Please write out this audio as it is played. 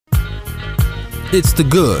It's the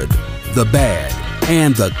Good, the Bad,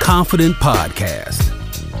 and the Confident Podcast.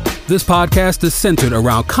 This podcast is centered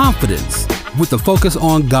around confidence with a focus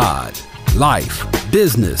on God, life,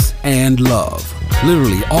 business, and love.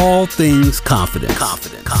 Literally all things confidence.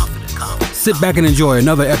 Sit back and enjoy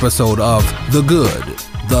another episode of The Good,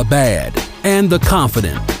 the Bad, and the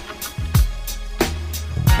Confident.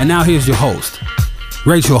 And now here's your host,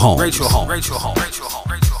 Rachel Holmes.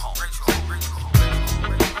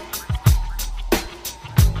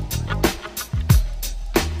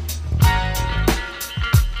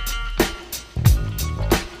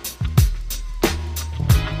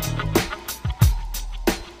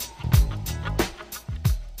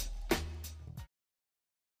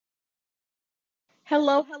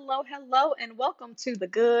 Hello, and welcome to the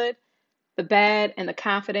Good, the Bad, and the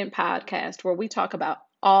Confident Podcast, where we talk about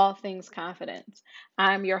all things confidence.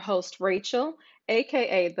 I'm your host, Rachel,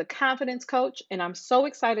 aka the Confidence Coach, and I'm so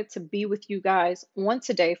excited to be with you guys on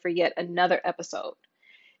today for yet another episode.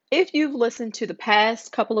 If you've listened to the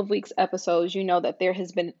past couple of weeks' episodes, you know that there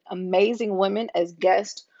has been amazing women as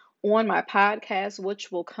guests on my podcast,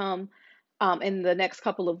 which will come in the next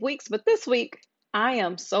couple of weeks. But this week, I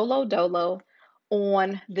am solo dolo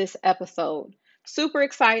on this episode. Super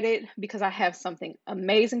excited because I have something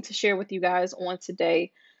amazing to share with you guys on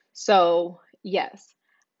today. So, yes,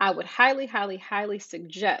 I would highly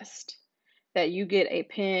suggest that you get a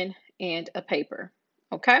pen and a paper,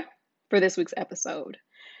 okay, for this week's episode.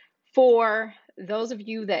 For those of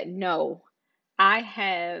you that know,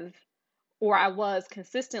 I was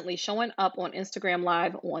consistently showing up on Instagram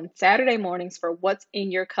Live on Saturday mornings for What's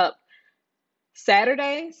in Your Cup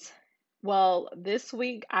Saturdays. Well, this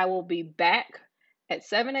week I will be back at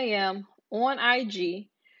 7 a.m. on IG.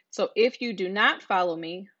 So if you do not follow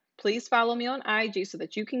me, please follow me on IG so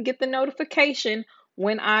that you can get the notification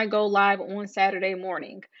when I go live on Saturday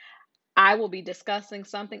morning. I will be discussing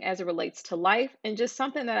something as it relates to life and just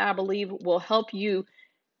something that I believe will help you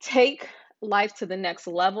take life to the next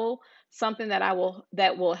level, something that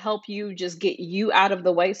will help you just get you out of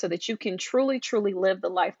the way so that you can truly live the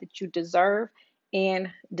life that you deserve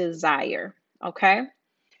and desire. Okay?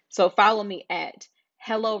 So follow me at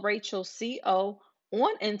Hello Rachel CO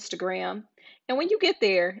on Instagram. And when you get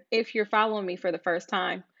there, if you're following me for the first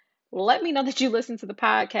time, let me know that you listened to the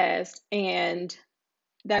podcast and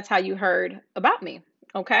that's how you heard about me.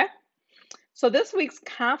 Okay? So this week's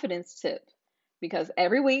confidence tip, because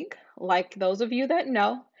every week, like those of you that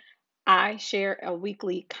know, I share a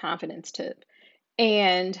weekly confidence tip.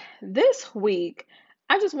 And this week,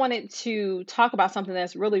 I just wanted to talk about something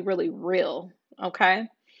that's really real, okay?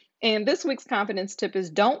 And this week's confidence tip is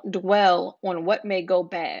don't dwell on what may go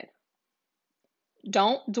bad.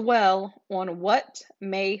 Don't dwell on what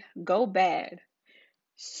may go bad.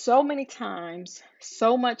 So many times,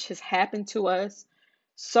 so much has happened to us.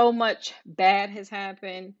 So much bad has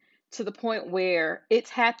happened to the point where it's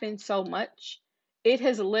happened so much, it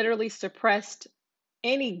has literally suppressed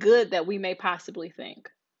any good that we may possibly think.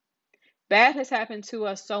 Bad has happened to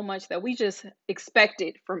us so much that we just expect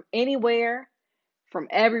it from anywhere, from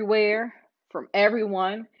everywhere, from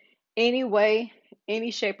everyone, any way,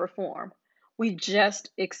 any shape or form. We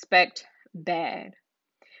just expect bad.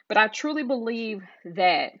 But I truly believe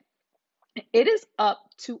that it is up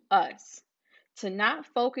to us to not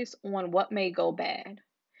focus on what may go bad.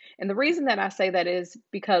 And the reason that I say that is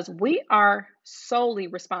because we are solely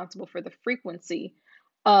responsible for the frequency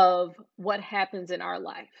of what happens in our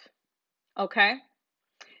life. Okay?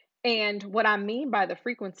 And what I mean by the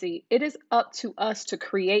frequency, it is up to us to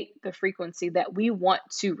create the frequency that we want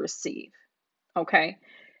to receive. Okay?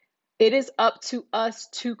 It is up to us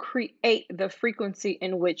to create the frequency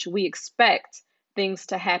in which we expect things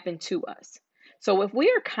to happen to us. So if we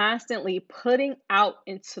are constantly putting out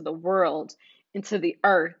into the world, into the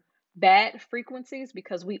earth, bad frequencies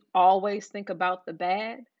because we always think about the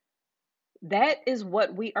bad, that is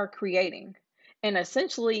what we are creating. And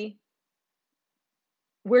essentially,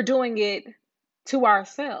 we're doing it to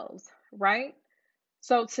ourselves, right?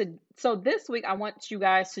 So this week I want you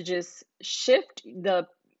guys to just shift the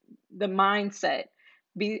mindset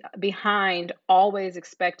behind always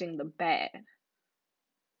expecting the bad,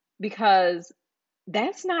 because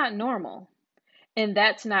that's not normal and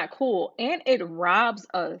that's not cool, and it robs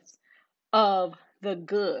us of the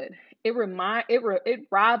good. It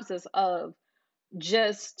robs us of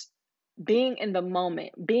just being in the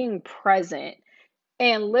moment, being present,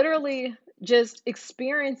 and literally just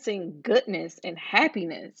experiencing goodness and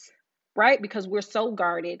happiness, right? Because we're so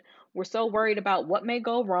guarded, we're so worried about what may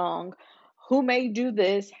go wrong, who may do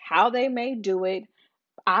this, how they may do it.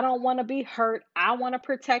 I don't want to be hurt. I want to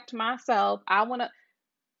protect myself.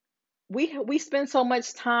 we spend so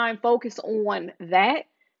much time focused on that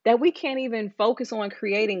we can't even focus on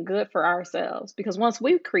creating good for ourselves, because once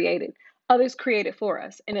we've created, others create it for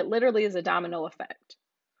us, and it literally is a domino effect.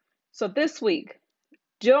 So this week,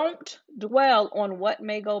 don't dwell on what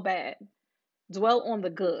may go bad. Dwell on the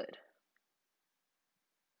good.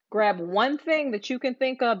 Grab one thing that you can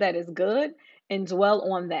think of that is good and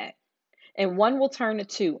dwell on that. And one will turn to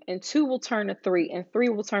two, and two will turn to three, and three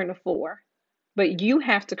will turn to four. But you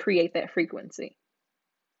have to create that frequency.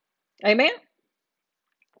 Amen?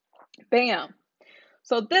 Bam.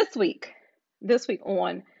 So this week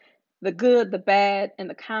on the Good, the Bad, and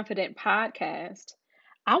the Confident podcast,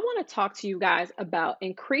 I want to talk to you guys about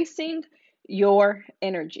increasing your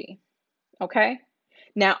energy. Okay?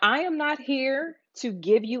 Now, I am not here to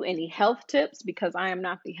give you any health tips because I am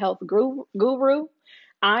not the health guru.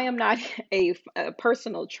 I am not a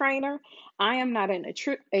personal trainer. I am not a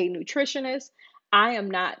nutritionist. I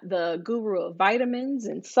am not the guru of vitamins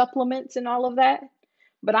and supplements and all of that.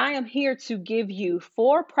 But I am here to give you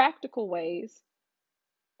 4 practical ways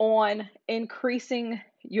on increasing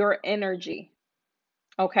your energy.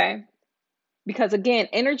 Okay? Because again,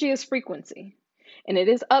 energy is frequency, and it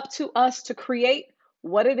is up to us to create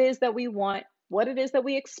what it is that we want, what it is that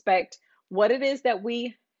we expect, what it is that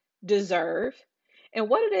we deserve, and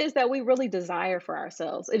what it is that we really desire for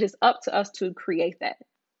ourselves. It is up to us to create that.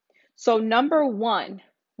 So, number 1,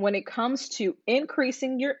 when it comes to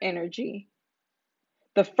increasing your energy,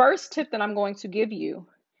 the first tip that I'm going to give you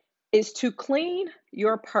is to clean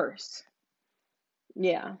your purse.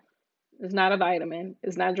 Yeah, it's not a vitamin,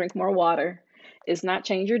 it's not drink more water, it's not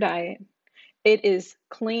change your diet. It is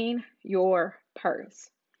clean your purse.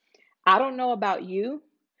 I don't know about you,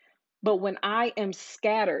 but when I am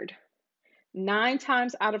scattered, 9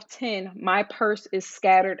 times out of 10, my purse is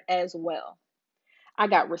scattered as well. I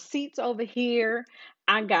got receipts over here.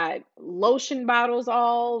 I got lotion bottles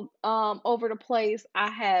all over the place. I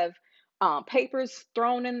have papers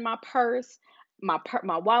thrown in my purse. My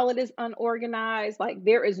wallet is unorganized. Like,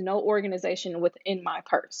 there is no organization within my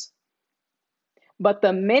purse. But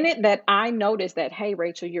the minute that I notice that, hey,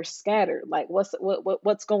 Rachel, you're scattered, like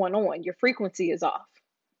what's going on? Your frequency is off.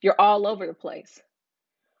 You're all over the place.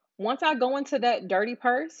 Once I go into that dirty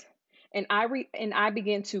purse and I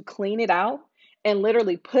begin to clean it out and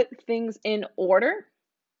literally put things in order,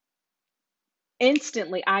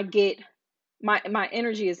 instantly I get my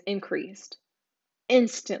energy is increased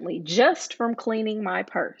instantly just from cleaning my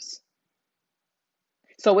purse.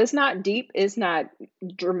 So it's not deep, it's not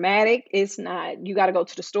dramatic, it's not you got to go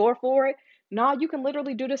to the store for it. No, you can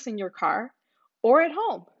literally do this in your car or at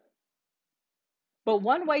home. But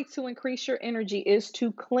one way to increase your energy is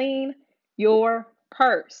to clean your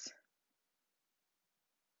purse.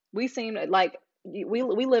 We seem like we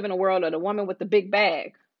live in a world of the woman with the big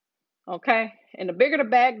bag, okay? And the bigger the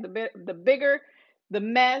bag, the bigger the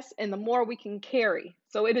mess and the more we can carry.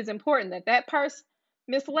 So it is important that that purse,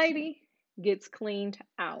 Miss Lady, gets cleaned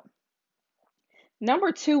out.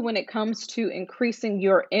 Number 2, when it comes to increasing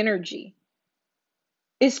your energy,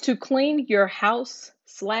 is to clean your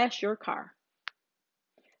house/your car.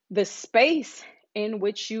 The space in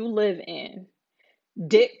which you live in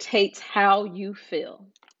dictates how you feel,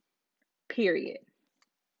 period.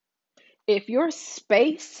 If your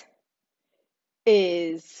space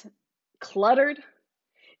is cluttered,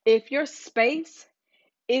 if your space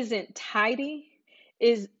isn't tidy,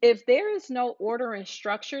 if there is no order and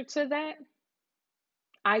structure to that,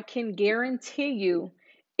 I can guarantee you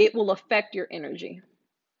it will affect your energy.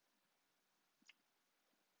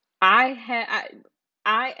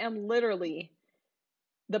 I am literally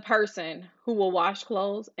the person who will wash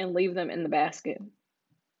clothes and leave them in the basket.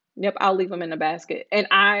 Yep, I'll leave them in the basket. And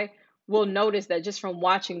I will notice that just from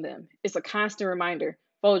watching them, it's a constant reminder,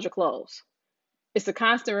 fold your clothes. It's a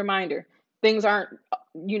constant reminder. Things aren't,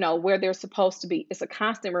 where they're supposed to be. It's a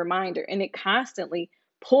constant reminder, and it constantly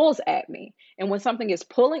pulls at me. And when something is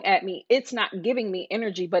pulling at me, it's not giving me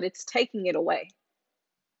energy, but it's taking it away.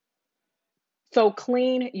 So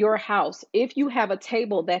clean your house. If you have a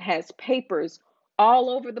table that has papers all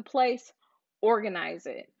over the place, organize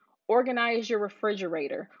it. Organize your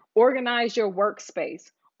refrigerator. Organize your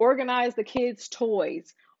workspace. Organize the kids'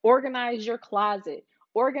 toys. Organize your closet.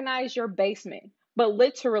 Organize your basement. But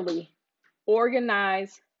literally,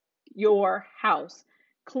 organize your house.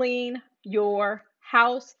 Clean your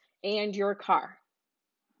house and your car.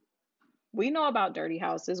 We know about dirty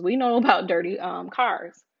houses. We know about dirty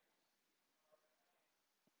cars.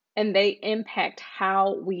 And they impact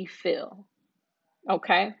how we feel.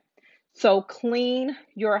 Okay? So clean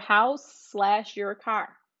your house/your car.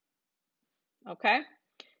 Okay?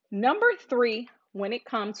 Number 3, when it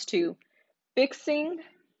comes to fixing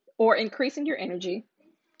or increasing your energy.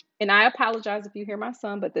 And I apologize if you hear my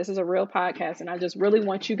son, but this is a real podcast, and I just really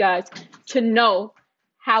want you guys to know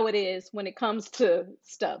how it is when it comes to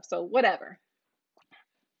stuff. So whatever.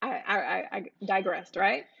 I digressed,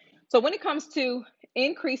 right? So when it comes to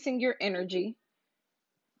increasing your energy,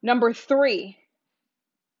 number 3,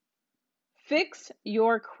 fix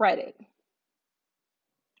your credit.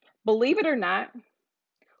 Believe it or not,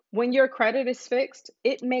 when your credit is fixed,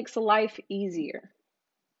 it makes life easier.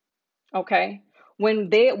 Okay? When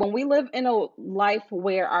we live in a life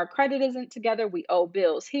where our credit isn't together, we owe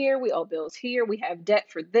bills here, we owe bills here, we have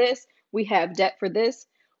debt for this, we have debt for this.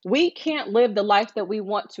 We can't live the life that we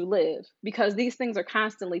want to live because these things are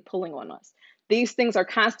constantly pulling on us. These things are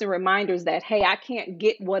constant reminders that, hey, I can't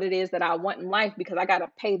get what it is that I want in life because I got to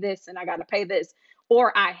pay this and I got to pay this,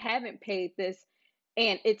 or I haven't paid this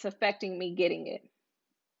and it's affecting me getting it.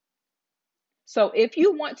 So if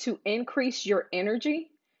you want to increase your energy,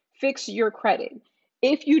 fix your credit.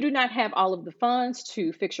 If you do not have all of the funds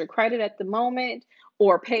to fix your credit at the moment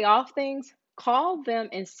or pay off things, call them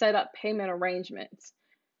and set up payment arrangements.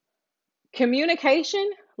 Communication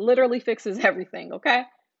literally fixes everything, okay?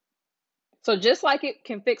 So just like it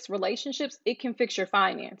can fix relationships, it can fix your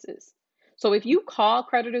finances. So if you call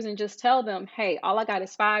creditors and just tell them, hey, all I got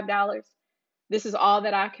is $5, this is all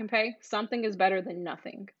that I can pay, something is better than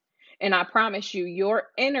nothing. And I promise you, your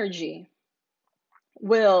energy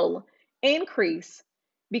will increase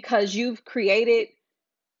because you've created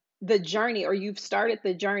the journey, or you've started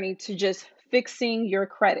the journey to just fixing your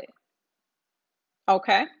credit.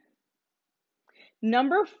 Okay?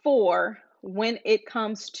 Number 4, when it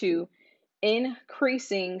comes to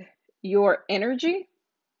increasing your energy,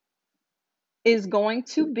 is going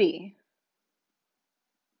to be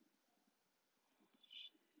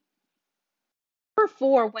number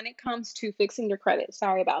 4 when it comes to fixing your credit.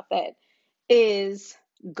 Sorry about that. Is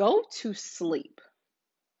go to sleep.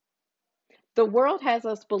 The world has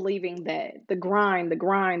us believing that the grind,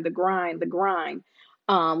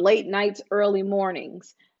 late nights, early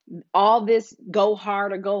mornings, all this go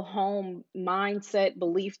hard or go home mindset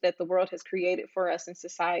belief that the world has created for us in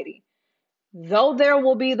society. Though there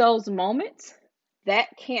will be those moments,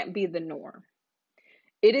 that can't be the norm.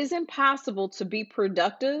 It is impossible to be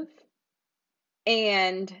productive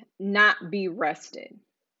and not be rested.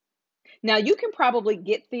 Now, you can probably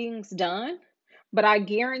get things done, but I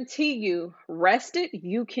guarantee you, rested,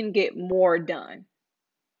 you can get more done.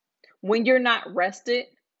 When you're not rested,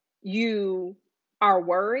 you are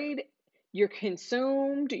worried, you're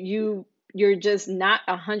consumed, you're just not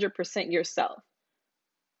 100% yourself.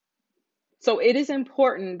 So it is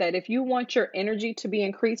important that if you want your energy to be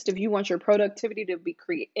increased, if you want your productivity to be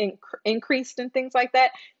increased and things like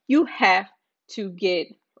that, you have to get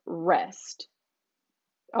rest.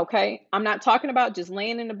 Okay? I'm not talking about just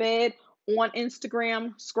laying in the bed on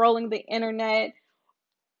Instagram, scrolling the internet.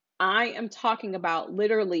 I am talking about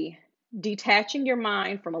literally detaching your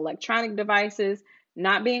mind from electronic devices,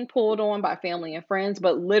 not being pulled on by family and friends,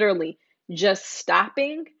 but literally just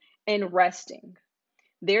stopping and resting.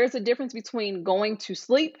 There's a difference between going to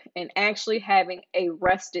sleep and actually having a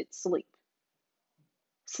rested sleep.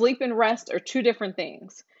 Sleep and rest are two different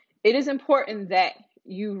things. It is important that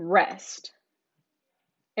you rest.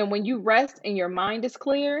 And when you rest and your mind is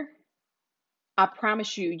clear, I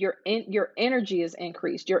promise you, your energy is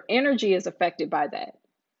increased. Your energy is affected by that.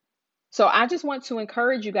 So I just want to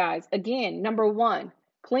encourage you guys. Again, number 1,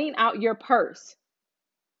 clean out your purse.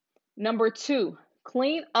 Number 2,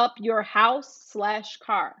 clean up your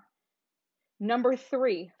house/car. Number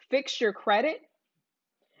 3, fix your credit.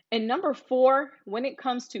 And number 4, when it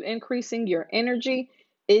comes to increasing your energy,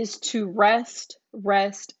 is to rest,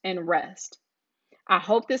 rest, and rest. I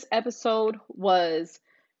hope this episode was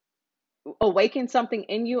awaken something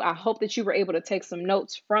in you. I hope that you were able to take some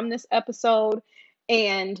notes from this episode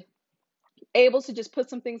and able to just put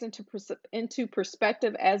some things into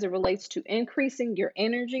perspective as it relates to increasing your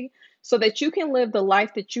energy so that you can live the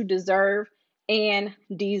life that you deserve and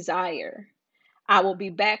desire. I will be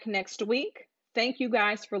back next week. Thank you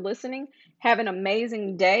guys for listening. Have an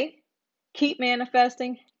amazing day. Keep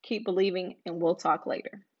manifesting, keep believing, and we'll talk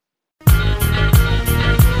later.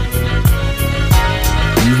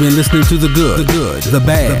 You've been listening to The Good, the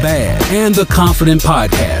Bad, and The Confident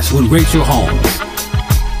Podcast with Rachel Holmes.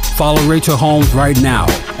 Follow Rachel Holmes right now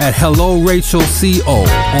at Hello Rachel CO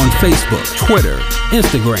on Facebook, Twitter,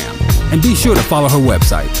 Instagram, and be sure to follow her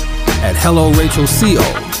website at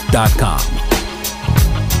HelloRachelCO.com.